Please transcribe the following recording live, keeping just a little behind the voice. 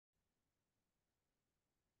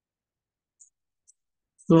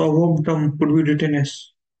So above term could be written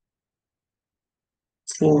as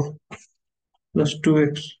 4 plus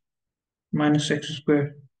 2x minus x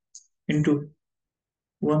squared into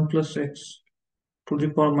 1 plus x to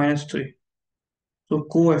the power minus 3. So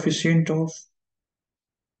coefficient of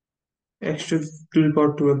x to the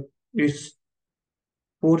power 12 is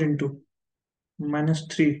 4 into minus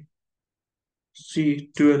 3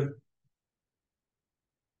 c 12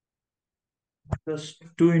 plus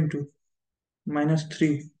 2 into minus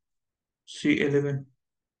 3 c 11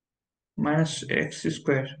 minus x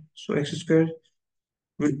squared. So x squared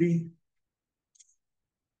will be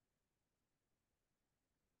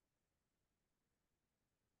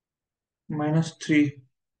minus 3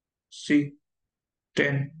 c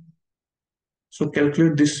 10. So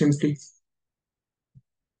calculate this simply.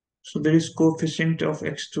 So there is coefficient of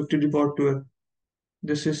x to the power 12.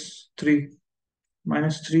 This is 3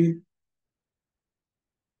 minus 3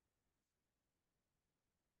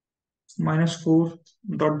 minus 4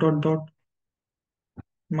 dot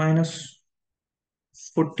minus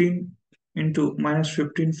 14 into minus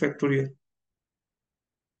 15 factorial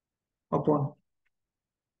upon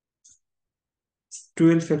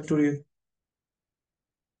 12 factorial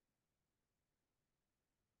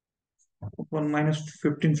upon minus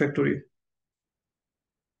 15 factorial.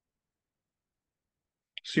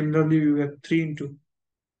 Similarly, we have 3 into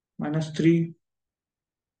minus 3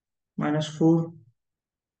 minus 4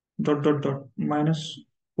 dot minus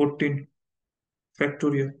 14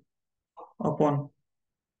 factorial upon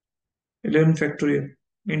 11 factorial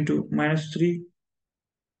into minus 3.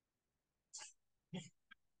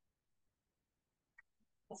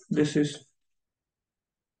 This is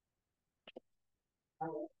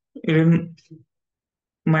 11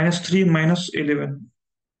 minus 3 minus 11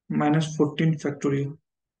 minus 14 factorial.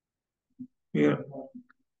 Here,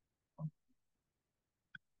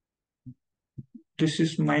 this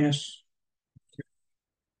is minus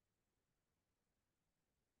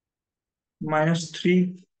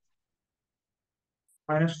 3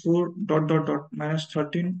 minus 4 dot minus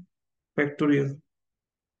 13 factorial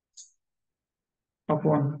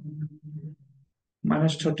upon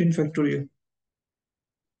minus 13 factorial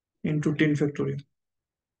into 10 factorial.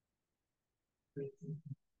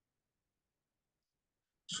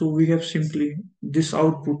 So we have simply this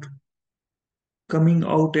output coming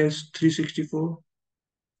out as 364,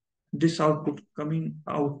 this output coming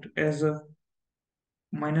out as a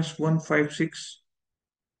minus 156,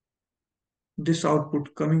 this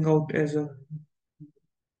output coming out as a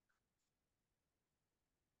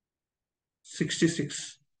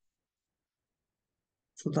 66.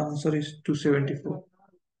 So the answer is 274.